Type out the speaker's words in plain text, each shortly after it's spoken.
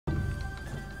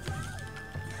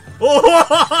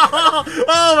Oh!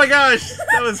 Oh my gosh!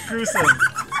 That was gruesome.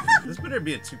 This better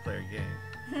be a 2-player game.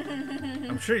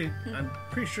 I'm pretty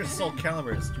sure Soul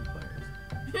Calibur is 2 players.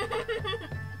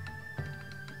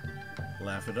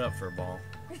 Laugh it up for a ball.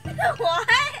 What?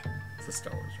 It's a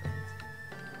Star Wars reference.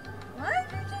 What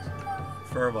did you just call?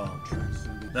 Furball.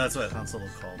 That's what Han Solo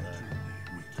called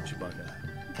Chewbacca.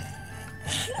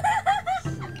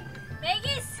 Make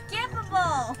it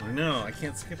skippable. I know, I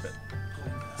can't skip it.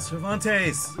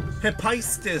 Cervantes,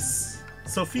 Hephaestus,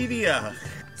 Sophidia,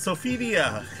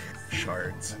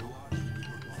 Shards.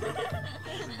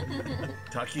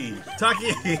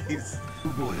 Takis. 2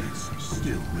 boys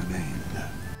still remained.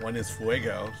 One is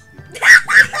Fuego.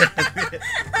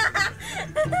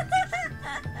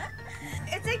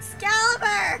 It's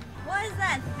Excalibur. What is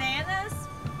that? Thanos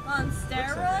on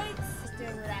steroids? Just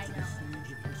doing what I know.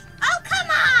 Oh, come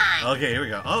on! Okay, here we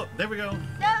go. Oh, there we go.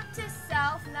 Note to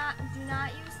self: do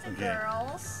not use the Okay.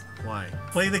 girls. Why?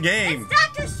 Play the game. It's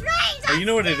Doctor Strange. Oh, on you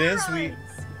know what it is? steroids.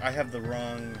 I have the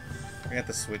wrong. We have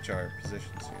to switch our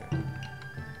positions here.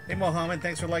 Hey, Mohammed,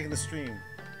 thanks for liking the stream.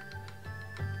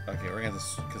 Okay, we're gonna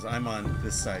have to, because I'm on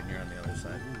this side and you're on the other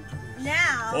side.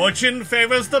 Now. Fortune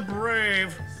favors the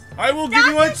brave. I will give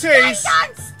you a taste on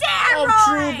of steroids.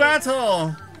 true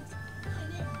battle.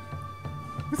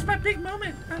 It's my big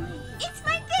moment. It's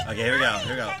my big. Okay, here we go.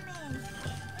 Here we go.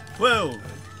 Whoa.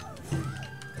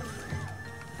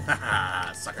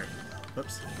 Haha, sucker.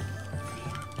 Whoops.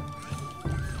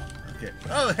 Okay.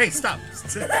 Oh, hey, stop.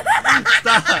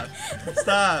 Stop.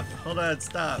 Stop. Hold on,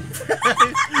 stop.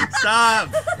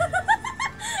 Stop.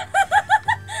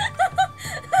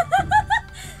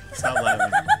 Stop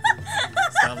laughing.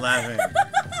 Stop laughing.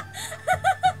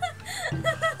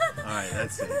 Alright,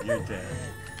 that's it. You're dead.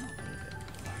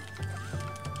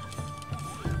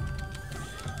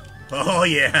 Oh,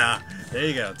 yeah. There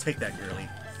you go. Take that, girly.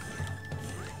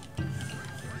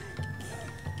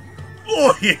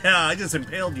 Oh, yeah. I just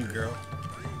impaled you, girl.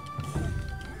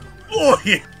 Oh,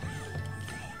 yeah.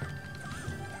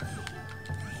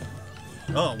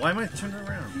 Oh, why am I turning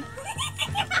around?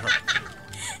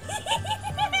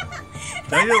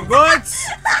 What?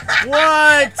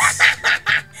 What?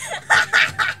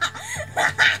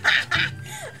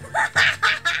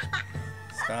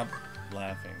 Stop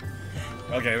laughing.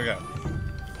 Okay, here we go.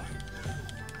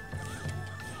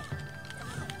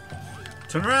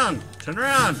 Turn around! Turn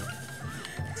around!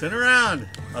 Turn around!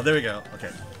 Oh, there we go.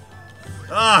 Okay.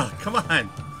 Oh, come on!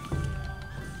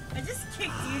 I just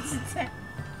kicked you to death.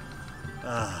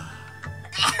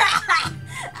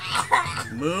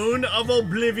 Moon of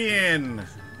Oblivion!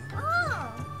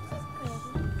 Oh,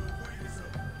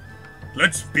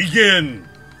 Let's begin!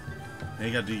 Now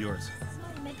you gotta do yours.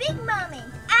 my big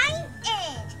moment. I'm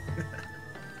in.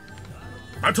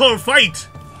 Battle fight!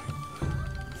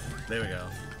 There we go.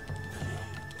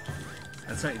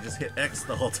 That's right, you just hit X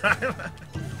the whole time.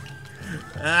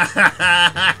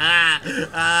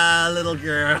 Ah, little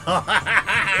girl.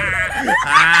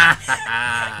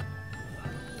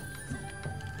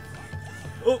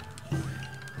 Oh.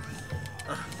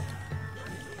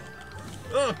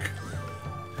 Look.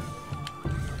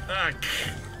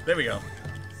 There we go.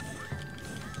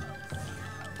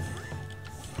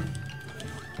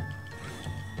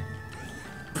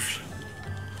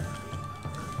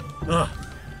 Oh.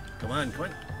 Come on, come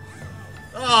on.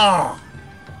 Oh!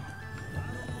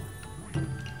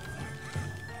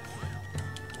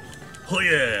 Oh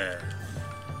yeah!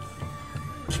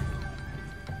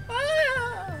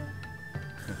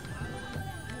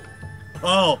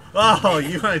 Oh,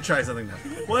 you want to try something now?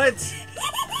 What?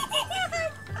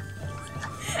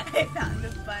 I found the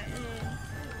button.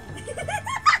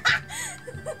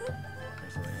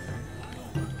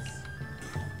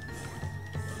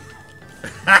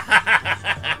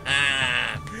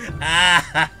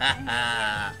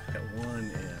 Got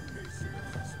one M.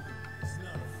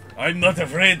 I'm not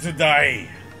afraid to die.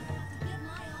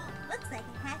 Looks like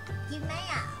I have to give my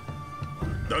all.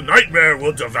 The nightmare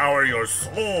will devour your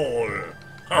soul.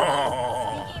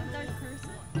 Oh,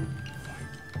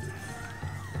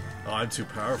 I'm too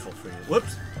powerful for you.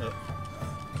 Whoops.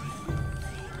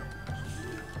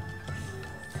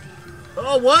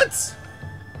 Oh, what?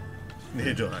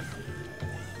 Neither do I.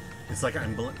 It's like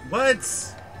I'm what?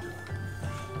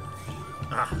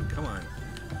 Ah, come on.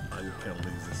 I'm gonna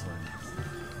lose this one.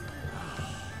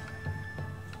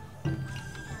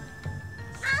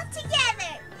 All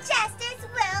together, justice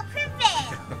will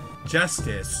prevail.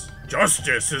 Justice.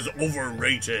 Justice is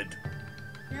overrated.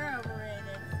 You're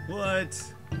overrated. What?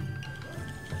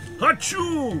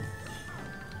 Achoo!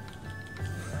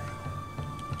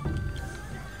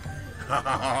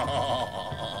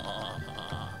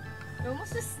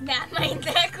 almost just snapped my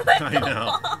neck with I the know.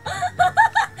 wall.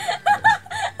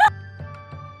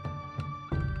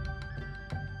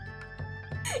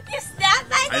 You snapped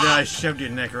my neck! I know, I shoved your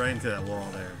neck right into that wall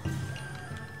there.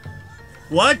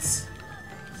 What?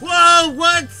 Whoa,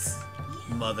 what?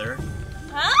 Mother.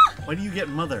 Huh? Why do you get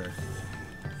mother?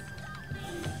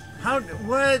 How?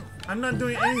 What? I'm not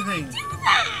doing anything. Do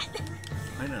that!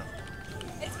 I know.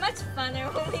 It's much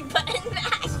funner when we button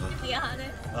mash, to be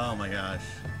honest. Oh my gosh.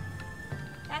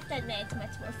 I have to admit, it's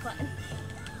much more fun.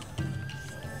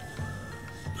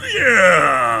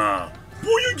 Yeah!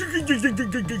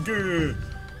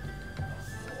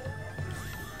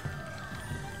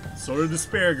 Sword of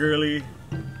despair, girly.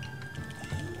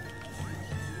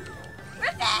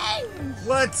 Revenge!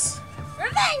 What?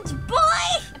 Revenge, boy!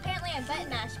 Apparently I button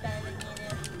mash better than you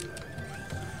do.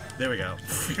 There we go.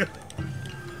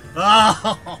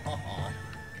 Oh!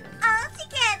 All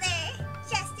together,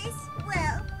 justice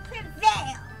will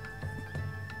prevail.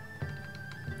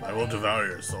 I will devour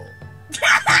your soul.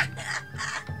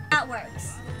 That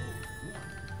works.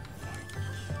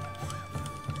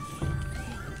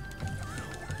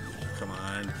 Come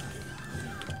on.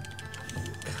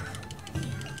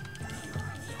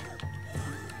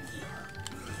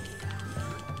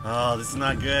 Oh, this is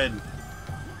not good.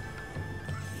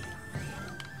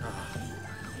 Oh.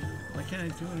 Why can't I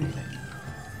do anything?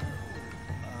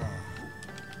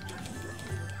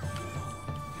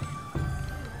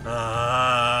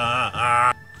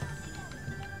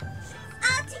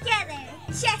 All together,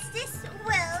 justice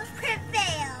will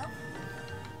prevail.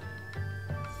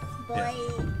 Boy.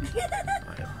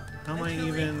 How am I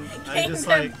even? I Getting just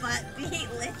their like. butt beat,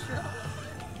 literally.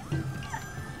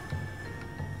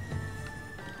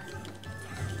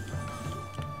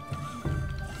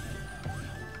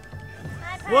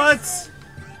 What?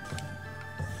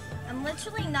 I'm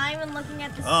literally not even looking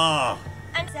at the. Oh.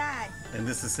 I'm sad. And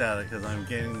this is sad because I'm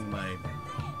getting my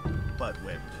butt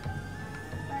whipped.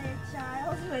 By a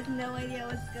child who has no idea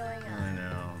what's going I on.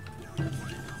 know.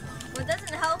 What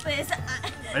doesn't help is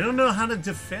I don't know how to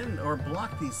defend or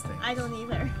block these things. I don't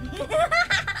either.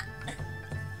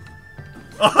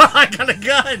 Oh, I got a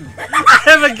gun! I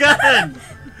have a gun!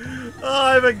 Oh,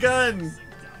 I have a gun!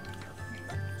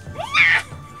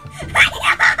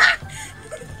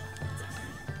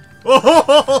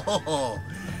 Oh!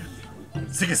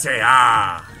 Sika say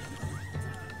ah!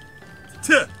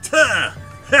 Tuh! Tuh!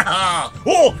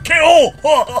 Oh! KO!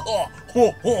 Oh!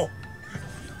 Oh!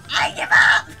 I give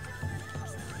up!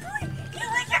 You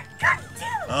like your gun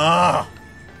too! Ah!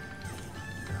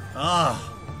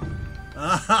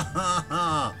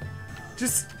 Ah!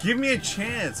 Just give me a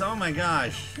chance! Oh my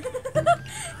gosh!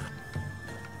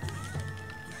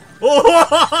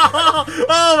 Oh!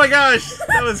 Oh my gosh!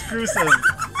 That was gruesome!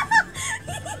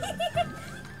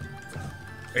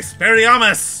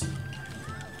 Expelliarmus!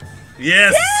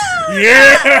 Yes!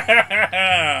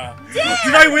 Yeah!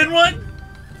 Did I win one?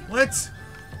 What?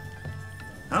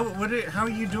 How are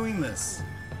you doing this?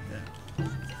 Yeah.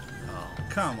 Oh,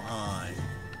 come on.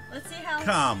 Let's see how.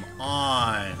 Come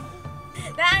on.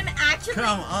 That I'm actually.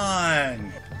 Come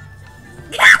on.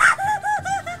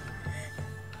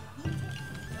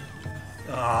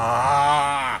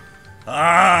 Ah!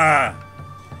 Ah!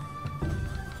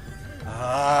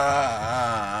 Ah!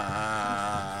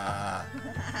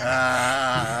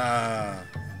 Ah!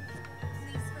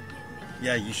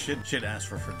 Yeah, you should ask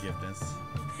for forgiveness.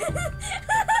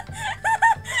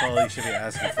 Totally should be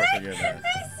asking for forgiveness.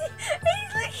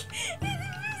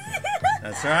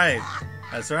 That's right.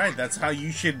 That's right. That's how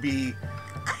you should be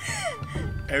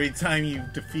every time you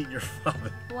defeat your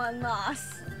father. One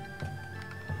loss.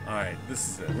 Alright, this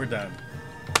is it. We're done.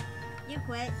 You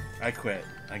quit. I quit.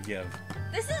 I give.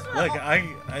 This is what. Look, I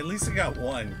at least I got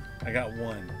one. I got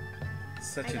one.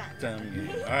 Such a dumb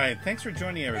game. Alright, thanks for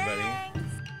joining everybody. Thanks.